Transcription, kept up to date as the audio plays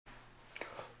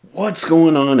What's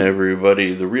going on,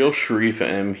 everybody?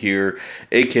 TheRealSherifM here,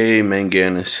 aka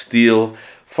ManganasSteel,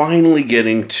 finally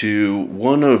getting to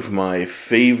one of my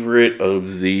favorite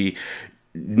of the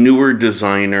newer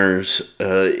designers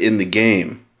in the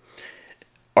game.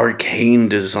 Arcane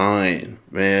Design,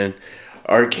 man.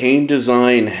 Arcane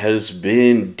Design has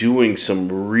been doing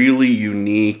some really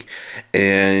unique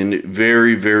and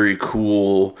very, very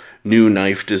cool new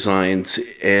knife designs,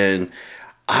 and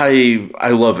I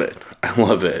love it. I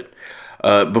love it.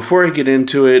 Before I get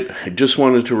into it, I just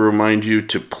wanted to remind you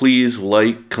to please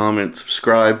like, comment,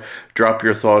 subscribe, drop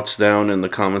your thoughts down in the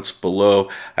comments below.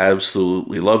 I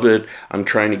absolutely love it. I'm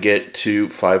trying to get to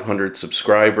 500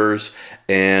 subscribers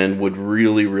and would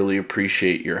really, really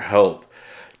appreciate your help.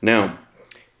 Now,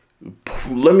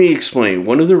 let me explain.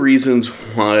 One of the reasons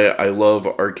why I love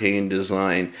Arcane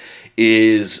Design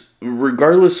is,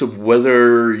 regardless of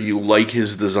whether you like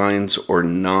his designs or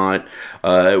not,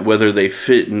 whether they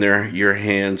fit in your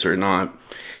hands or not,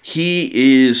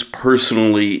 he is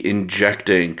personally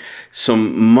injecting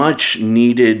some much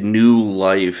needed new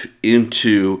life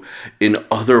into an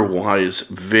otherwise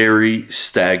very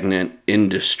stagnant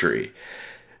industry.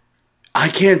 I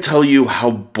can't tell you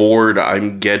how bored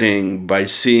I'm getting by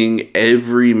seeing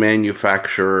every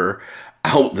manufacturer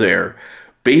out there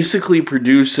basically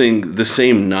producing the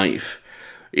same knife.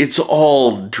 It's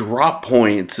all drop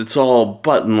points, it's all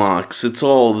button locks, it's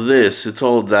all this, it's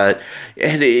all that,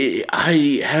 and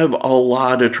I have a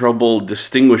lot of trouble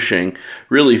distinguishing,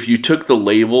 really, if you took the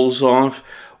labels off,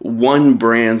 one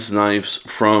brand's knives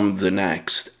from the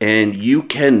next, and you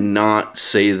cannot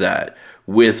say that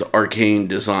with Arcane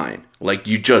Design. Like,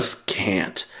 you just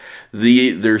can't.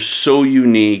 They're so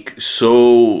unique,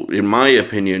 so, in my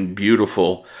opinion,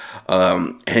 beautiful,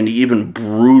 and even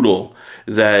brutal,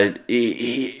 that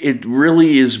it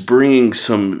really is bringing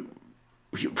some,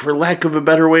 for lack of a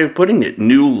better way of putting it,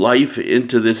 new life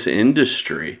into this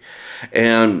industry.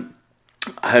 And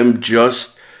I'm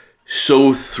just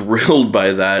so thrilled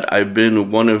by that. I've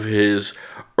been one of his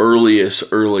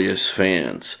earliest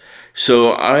fans.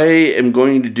 So I am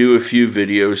going to do a few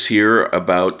videos here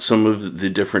about some of the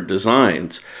different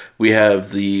designs. We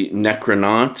have the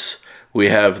Necronauts, we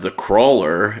have the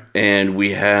Crawler, and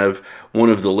we have one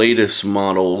of the latest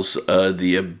models,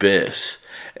 the Abyss.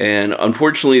 And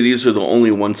unfortunately, these are the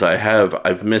only ones I have.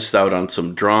 I've missed out on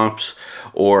some drops,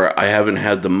 or I haven't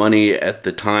had the money at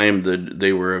the time that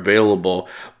they were available.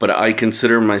 But I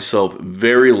consider myself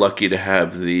very lucky to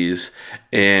have these,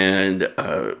 and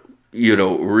you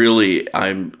know, really,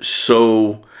 I'm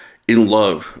so in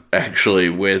love, actually,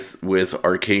 with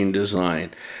Arcane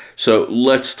Design. So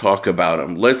let's talk about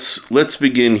them. Let's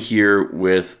begin here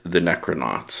with the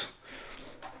Necronauts.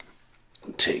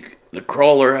 Take the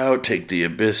Crawler out, take the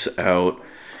Abyss out,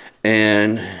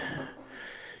 and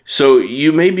so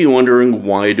you may be wondering,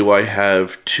 why do I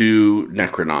have two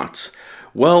Necronauts?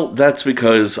 Well, that's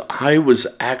because I was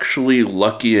actually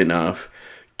lucky enough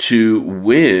to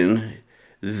win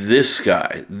this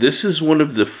guy. This is one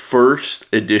of the first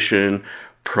edition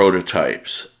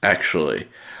prototypes, actually.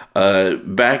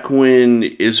 Back when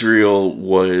Israel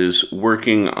was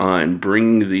working on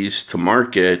bringing these to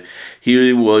market,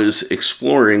 he was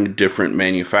exploring different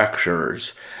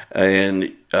manufacturers,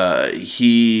 and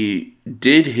he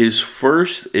did his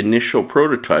first initial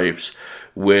prototypes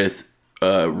with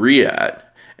Riyadh.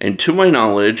 And to my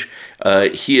knowledge,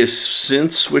 he has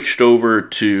since switched over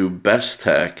to Best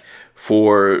Tech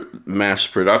for mass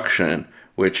production,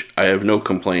 which I have no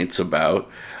complaints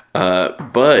about.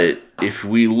 But if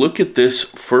we look at this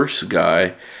first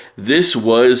guy, this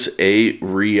was a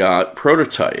Riyadh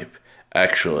prototype,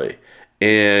 actually.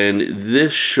 And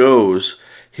this shows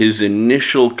his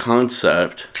initial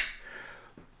concept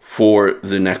for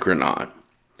the Necronaut.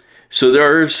 So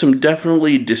there are some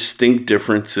definitely distinct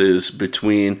differences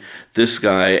between this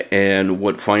guy and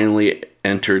what finally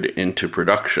entered into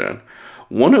production.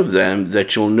 One of them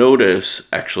that you'll notice,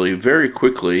 actually, very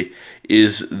quickly,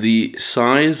 is the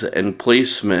size and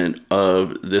placement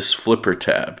of this flipper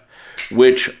tab,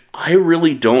 which I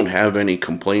really don't have any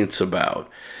complaints about.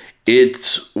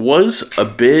 It was a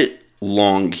bit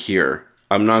long here,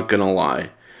 I'm not gonna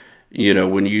lie. You know,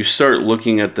 when you start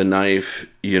looking at the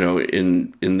knife, you know,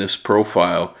 in this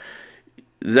profile,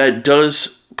 that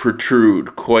does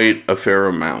protrude quite a fair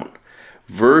amount,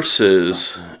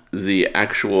 versus the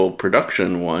actual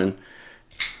production one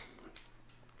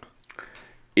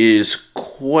is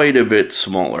quite a bit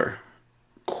smaller.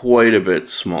 Quite a bit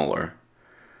smaller.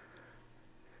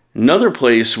 Another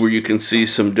place where you can see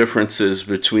some differences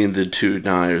between the two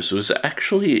knives was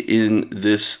actually in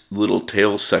this little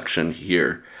tail section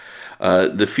here.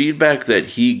 The feedback that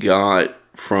he got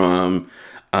from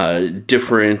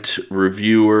different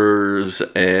reviewers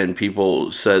and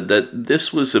people said that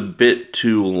this was a bit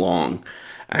too long,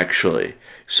 actually.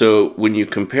 So when you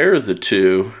compare the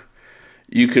two,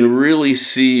 you can really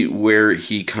see where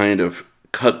he kind of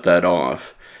cut that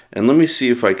off. And let me see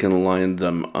if I can line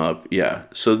them up. Yeah,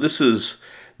 so this is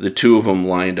the two of them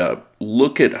lined up.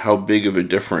 Look at how big of a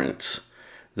difference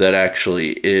that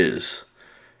actually is.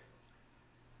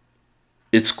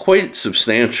 It's quite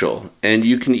substantial, and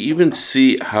you can even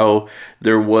see how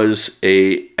there was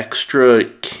a extra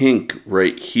kink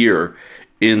right here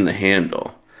in the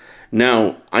handle.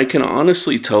 Now, I can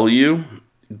honestly tell you,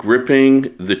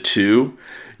 gripping the two,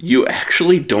 you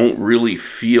actually don't really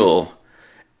feel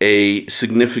a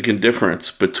significant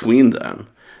difference between them.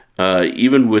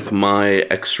 Even with my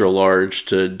extra large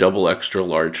to double extra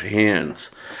large hands,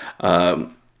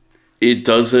 it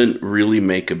doesn't really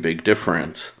make a big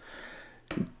difference.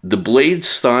 The blade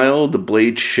style, the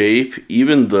blade shape,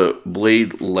 even the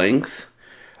blade length,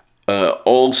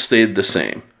 all stayed the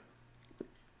same.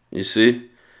 You see?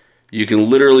 You can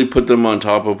literally put them on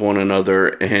top of one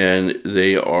another and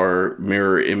they are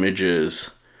mirror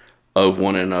images of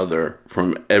one another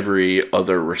from every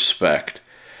other respect.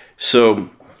 So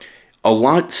a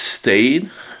lot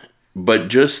stayed, but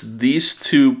just these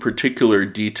two particular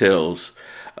details,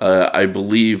 I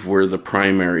believe, were the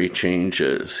primary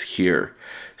changes here.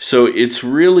 So it's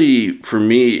really, for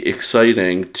me,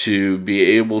 exciting to be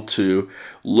able to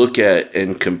look at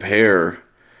and compare,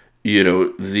 you know,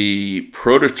 the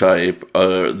prototype,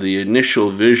 the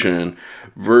initial vision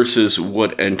versus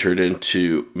what entered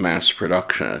into mass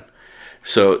production.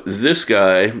 So this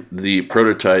guy, the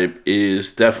prototype,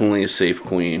 is definitely a safe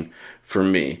queen for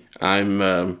me.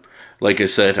 Like I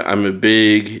said, I'm a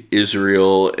big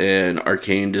Israel and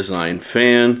Arcane Design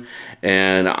fan,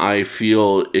 and I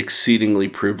feel exceedingly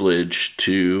privileged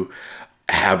to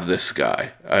have this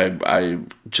guy. I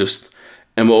just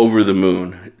am over the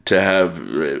moon to have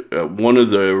one of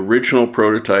the original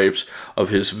prototypes of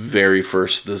his very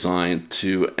first design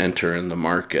to enter in the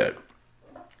market.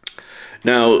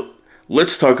 Now,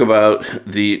 let's talk about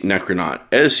the Necronaut.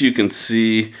 As you can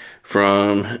see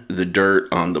from the dirt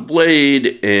on the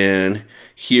blade and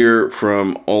here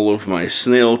from all of my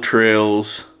snail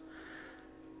trails,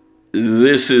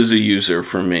 this is a user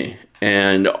for me.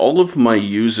 And all of my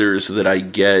users that I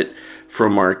get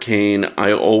from Arcane,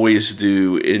 I always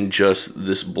do in just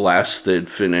this blasted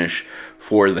finish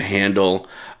for the handle.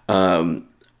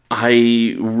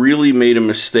 I really made a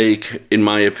mistake, in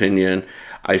my opinion.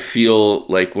 I feel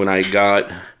like when I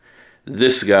got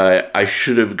this guy, I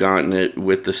should have gotten it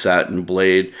with the satin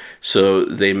blade so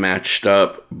they matched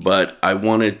up, but I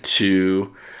wanted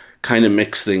to kind of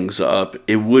mix things up.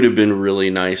 It would have been really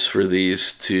nice for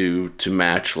these to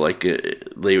match like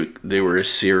they were a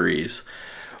series.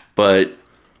 But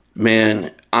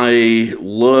man, I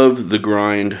love the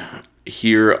grind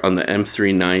here on the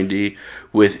M390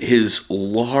 with his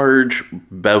large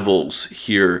bevels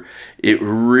here. It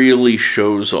really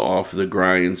shows off the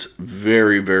grinds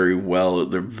very, very well.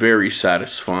 They're very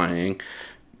satisfying,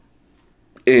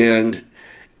 and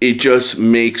it just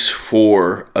makes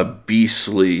for a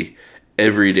beastly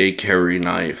everyday carry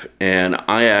knife, and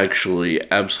I actually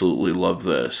absolutely love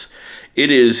this. It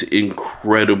is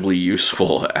incredibly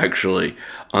useful, actually,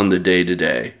 on the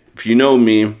day-to-day. If you know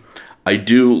me, I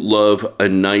do love a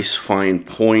nice fine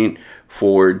point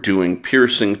for doing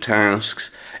piercing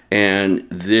tasks, and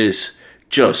this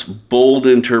just bold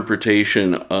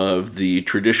interpretation of the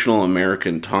traditional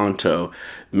American tanto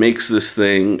makes this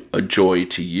thing a joy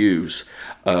to use.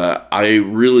 I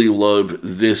really love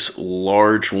this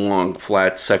large, long,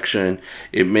 flat section.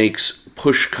 It makes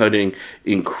push cutting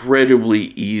incredibly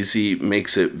easy,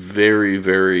 makes it very,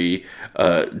 very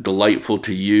delightful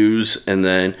to use. And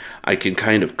then I can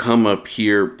kind of come up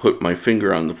here, put my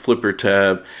finger on the flipper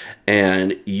tab,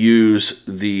 and use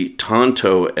the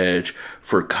tanto edge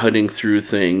for cutting through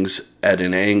things at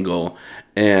an angle.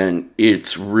 And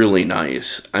it's really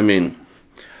nice. I mean,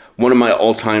 one of my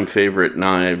all-time favorite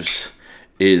knives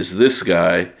is this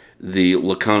guy, the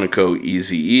Laconico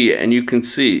EZE, and you can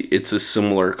see it's a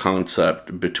similar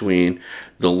concept between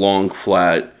the long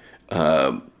flat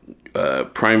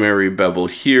primary bevel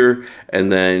here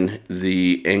and then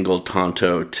the angled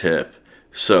tanto tip.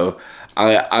 So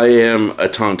I am a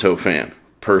tanto fan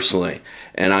personally,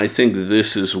 and I think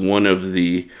this is one of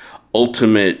the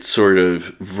ultimate sort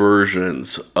of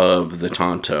versions of the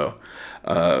tanto.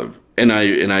 And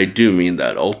I do mean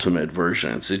that, ultimate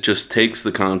versions. It just takes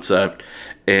the concept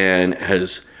and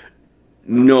has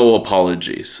no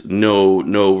apologies,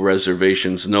 no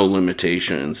reservations, no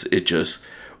limitations. It just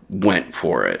went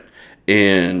for it.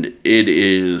 And it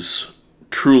is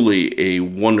truly a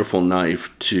wonderful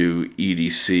knife to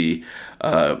EDC.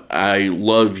 I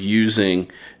love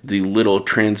using the little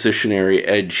transitionary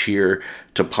edge here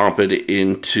to pop it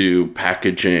into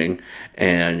packaging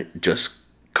and just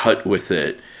cut with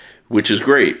it, which is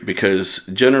great because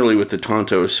generally with the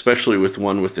tanto, especially with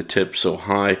one with the tip so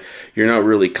high, you're not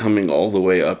really coming all the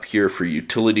way up here for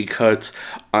utility cuts.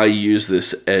 I use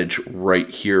this edge right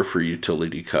here for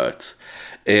utility cuts.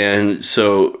 And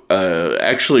so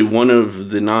actually one of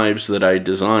the knives that I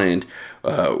designed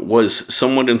was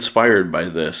somewhat inspired by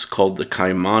this, called the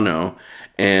Kaimano,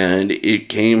 and it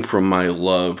came from my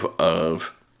love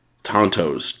of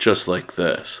tantos just like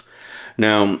this.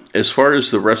 Now, as far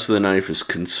as the rest of the knife is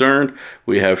concerned,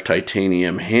 we have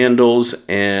titanium handles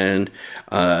and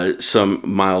some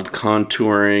mild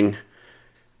contouring,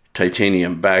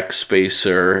 titanium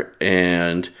backspacer,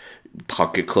 and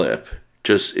pocket clip.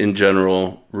 Just in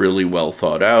general, really well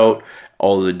thought out,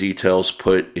 all the details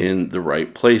put in the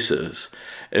right places.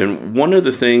 And one of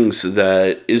the things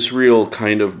that Israel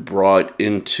kind of brought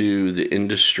into the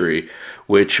industry,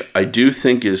 which I do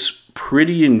think is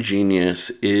pretty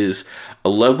ingenious, is a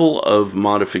level of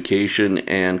modification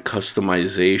and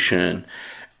customization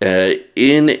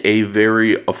in a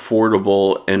very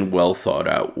affordable and well thought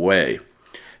out way.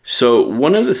 So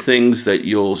one of the things that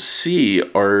you'll see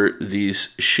are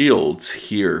these shields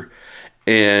here,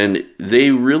 and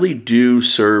they really do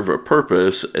serve a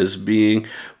purpose as being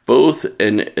both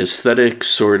an aesthetic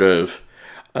sort of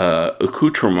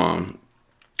accoutrement,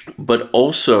 but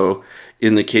also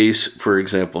in the case, for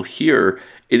example, here,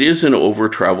 it is an over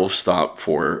travel stop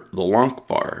for the lock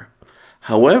bar.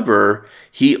 However,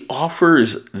 he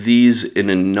offers these in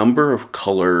a number of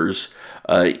colors,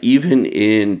 even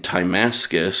in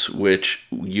Damascus, which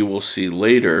you will see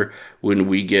later when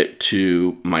we get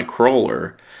to my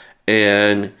crawler.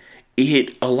 And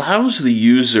it allows the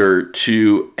user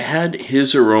to add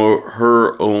his or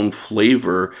her own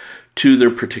flavor to their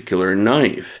particular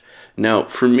knife. Now,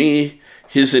 for me,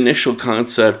 his initial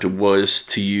concept was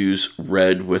to use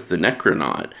red with the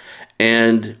Necronaut,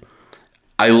 and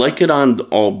I like it on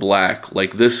all black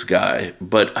like this guy,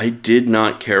 but I did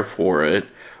not care for it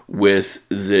with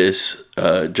this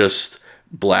just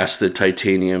blasted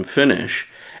titanium finish.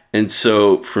 And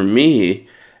so for me,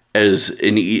 as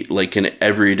an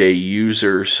everyday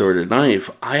user sort of knife,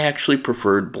 I actually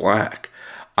preferred black.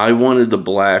 I wanted the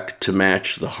black to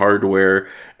match the hardware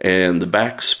and the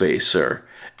backspacer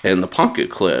and the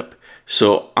pocket clip.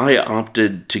 So I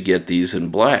opted to get these in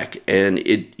black, and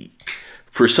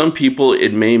for some people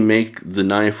it may make the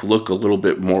knife look a little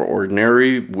bit more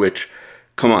ordinary, which,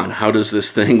 come on, how does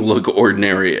this thing look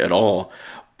ordinary at all?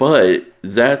 But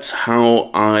that's how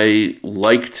I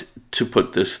liked to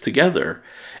put this together.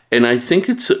 And I think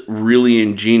it's really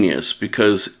ingenious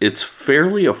because it's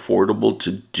fairly affordable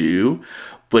to do,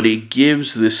 but it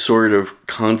gives this sort of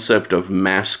concept of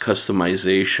mass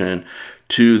customization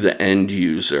to the end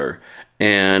user.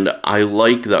 And I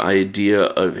like the idea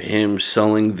of him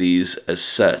selling these as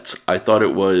sets. I thought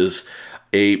it was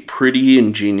a pretty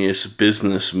ingenious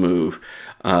business move.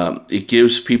 It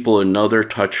gives people another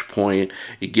touch point.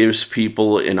 It gives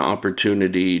people an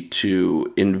opportunity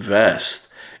to invest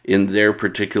in their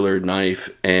particular knife.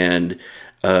 And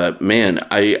man,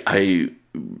 I'm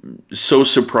so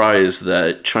surprised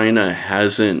that China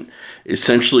hasn't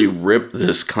essentially ripped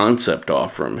this concept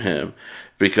off from him,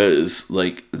 because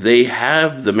like they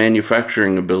have the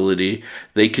manufacturing ability,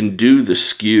 they can do the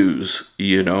SKUs,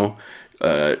 you know.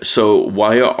 So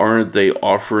why aren't they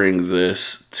offering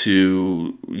this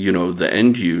to, you know, the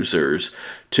end users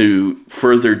to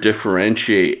further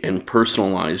differentiate and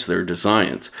personalize their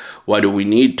designs? Why do we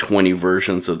need 20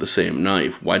 versions of the same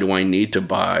knife? Why do I need to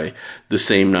buy the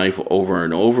same knife over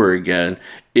and over again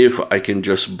if I can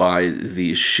just buy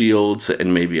these shields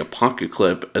and maybe a pocket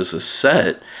clip as a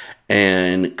set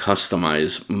and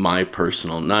customize my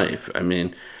personal knife? I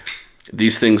mean,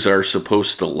 these things are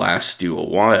supposed to last you a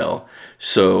while,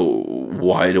 so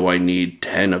why do I need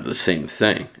 10 of the same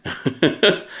thing?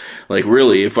 Like,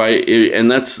 really, and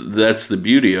that's the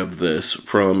beauty of this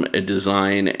from a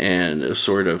design and a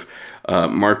sort of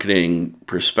marketing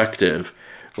perspective.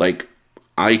 Like,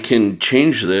 I can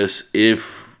change this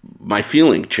if my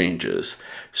feeling changes.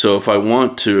 So if I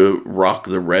want to rock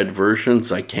the red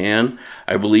versions, I can.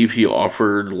 I believe he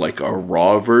offered like a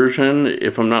raw version,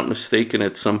 if I'm not mistaken,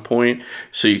 at some point.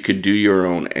 So you could do your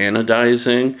own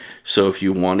anodizing. So if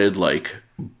you wanted like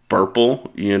burple,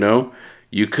 you know,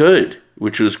 you could,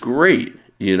 which was great,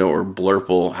 you know, or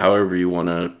blurple, however you want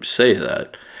to say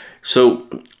that. So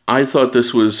I thought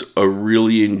this was a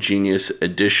really ingenious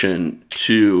addition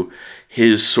to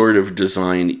his sort of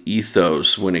design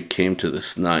ethos when it came to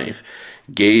this knife.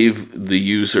 Gave the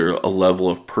user a level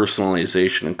of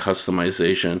personalization and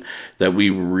customization that we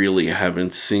really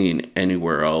haven't seen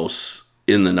anywhere else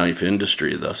in the knife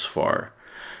industry thus far.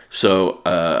 So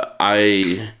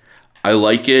I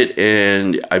like it,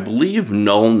 and I believe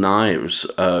Null Knives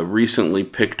recently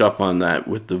picked up on that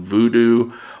with the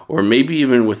Voodoo, or maybe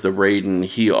even with the Raiden.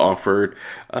 He offered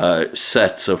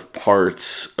sets of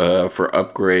parts for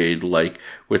upgrade, like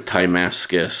with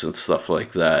Damascus and stuff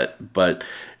like that. But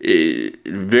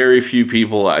very few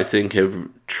people, I think, have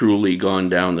truly gone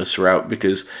down this route,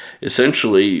 because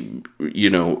essentially, you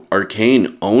know,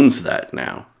 Arcane owns that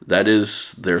now. That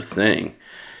is their thing.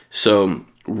 So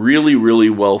really, really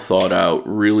well thought out,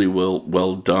 really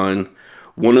well done.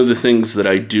 One of the things that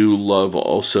I do love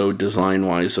also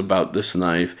design-wise about this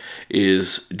knife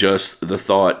is just the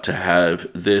thought to have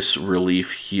this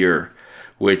relief here,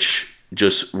 which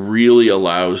just really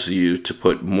allows you to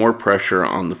put more pressure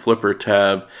on the flipper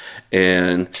tab,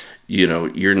 and you know,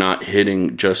 you're not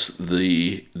hitting just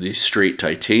the straight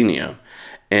titanium.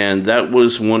 And that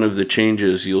was one of the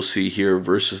changes you'll see here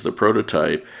versus the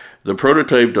prototype. The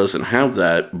prototype doesn't have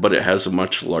that, but it has a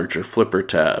much larger flipper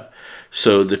tab.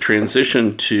 So the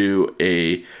transition to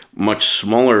a much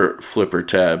smaller flipper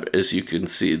tab, as you can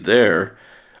see there,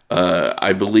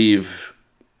 I believe,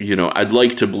 you know, I'd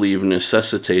like to believe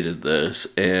necessitated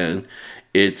this, and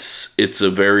it's a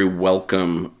very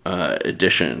welcome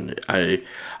addition. I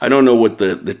don't know what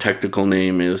the technical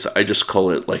name is. I just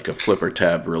call it like a flipper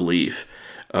tab relief.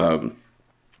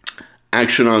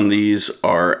 Action on these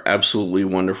are absolutely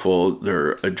wonderful.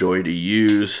 They're a joy to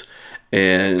use,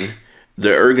 and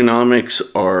the ergonomics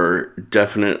are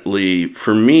definitely,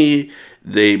 for me,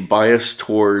 they bias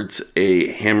towards a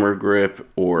hammer grip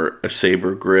or a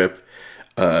saber grip.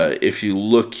 If you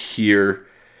look here,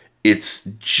 it's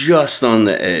just on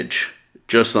the edge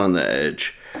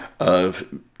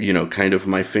of, you know, kind of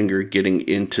my finger getting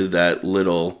into that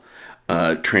little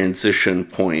transition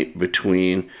point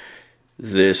between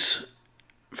this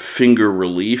finger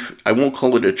relief. I won't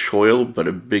call it a choil, but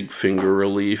a big finger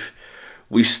relief.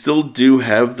 We still do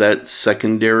have that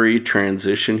secondary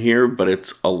transition here, but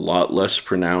it's a lot less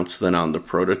pronounced than on the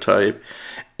prototype,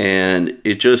 and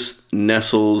it just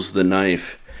nestles the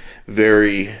knife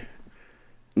very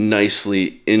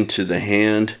nicely into the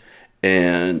hand.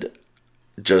 And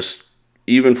just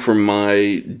even for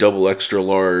my double extra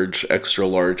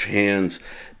large hands,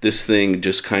 this thing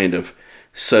just kind of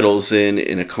settles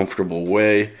in a comfortable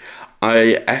way.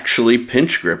 I actually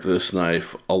pinch grip this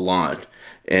knife a lot,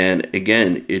 and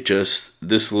again, it just,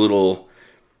 this little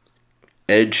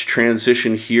edge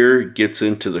transition here gets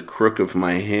into the crook of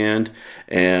my hand,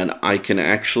 and I can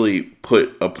actually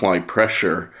apply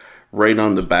pressure right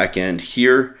on the back end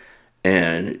here,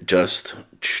 and just,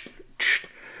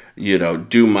 you know,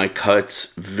 do my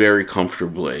cuts very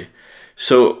comfortably.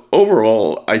 So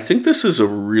overall, I think this is a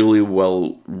really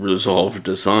well resolved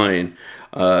design.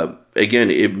 Again,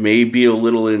 it may be a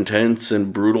little intense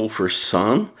and brutal for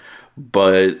some,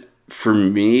 but for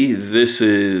me, this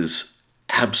is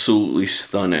absolutely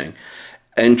stunning.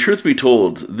 And truth be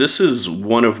told, this is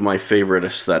one of my favorite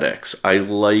aesthetics. I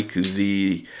like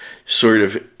the sort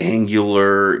of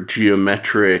angular,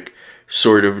 geometric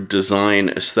sort of design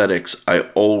aesthetics I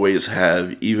always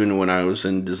have, even when I was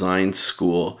in design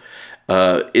school.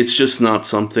 It's just not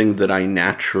something that I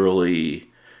naturally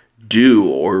do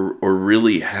or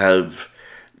really have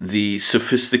the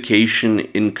sophistication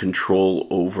in control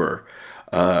over.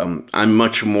 I'm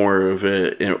much more of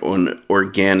an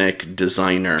organic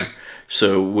designer.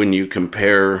 So when you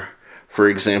compare, for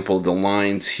example, the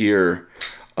lines here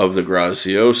of the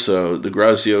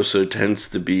GRAZIOSO tends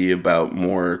to be about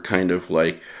more kind of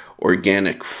like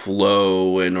organic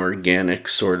flow and organic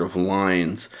sort of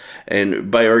lines. And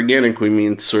by organic, we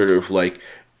mean sort of like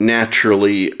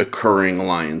naturally occurring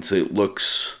lines. It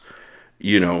looks,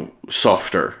 you know,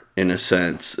 softer in a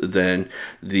sense than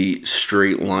the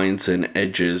straight lines and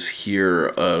edges here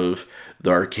of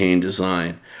the Arcane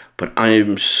Design. But I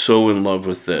am so in love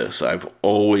with this. I've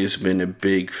always been a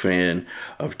big fan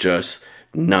of just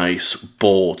nice,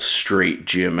 bold, straight,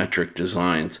 geometric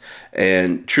designs.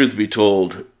 And truth be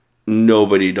told,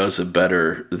 nobody does it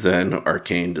better than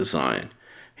Arcane Design,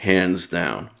 hands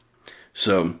down.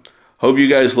 So, hope you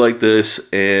guys like this,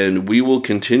 and we will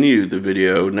continue the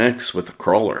video next with a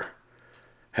crawler.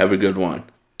 Have a good one.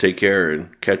 Take care,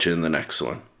 and catch you in the next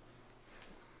one.